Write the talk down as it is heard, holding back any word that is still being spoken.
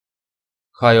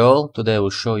Hi all, today I will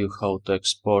show you how to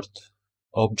export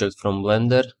object from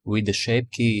Blender with the shape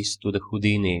keys to the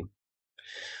Houdini.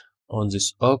 On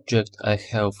this object I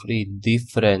have 3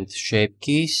 different shape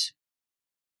keys,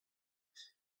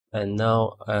 and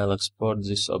now I'll export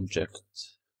this object.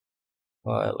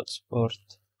 File, export,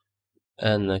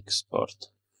 and export.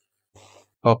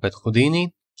 Open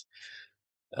Houdini,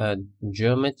 add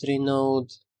geometry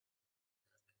node,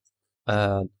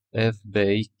 add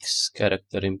FBX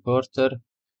character importer,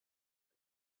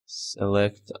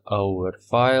 select our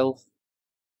file,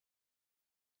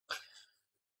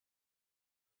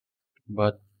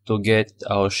 but to get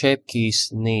our shape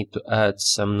keys need to add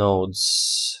some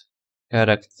nodes.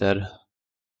 Character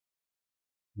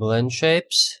blend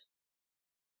shapes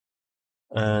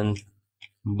and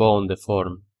bone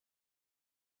deform.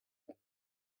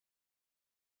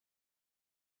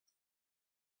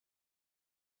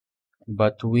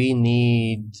 But we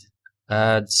need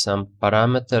add some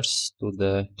parameters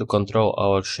to control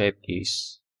our shape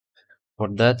keys. For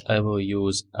that I will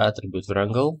use attribute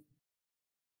wrangle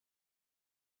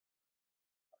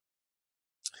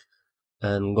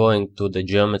and going to the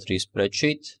geometry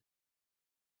spreadsheet,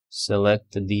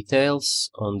 select the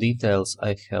details. On details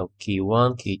I have key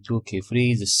 1, key 2, key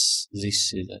 3. This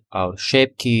is our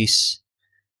shape keys.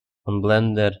 On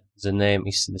Blender the name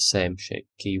is the same shape,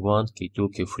 key 1, key 2,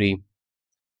 key 3.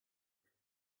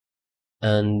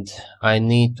 And I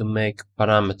need to make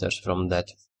parameters from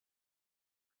that.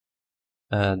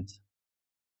 Add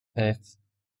f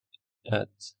at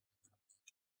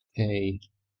k1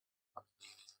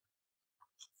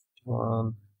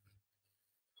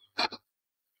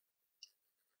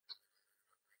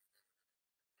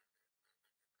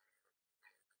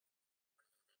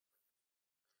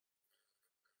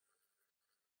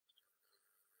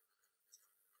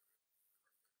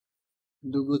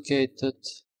 duplicated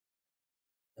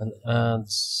and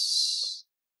adds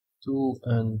 2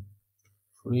 and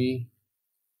 3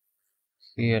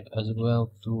 here as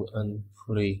well, 2 and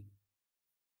 3.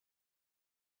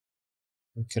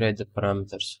 We create the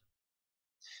parameters.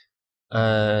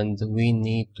 And we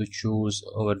need to choose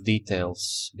our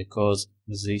details because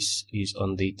this is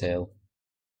on detail.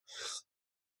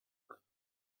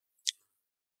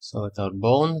 Select our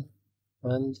bone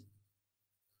and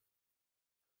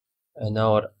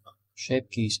our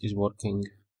shape keys is working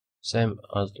same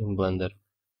as in Blender.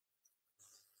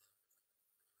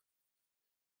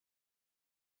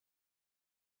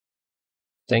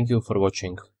 Thank you for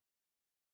watching.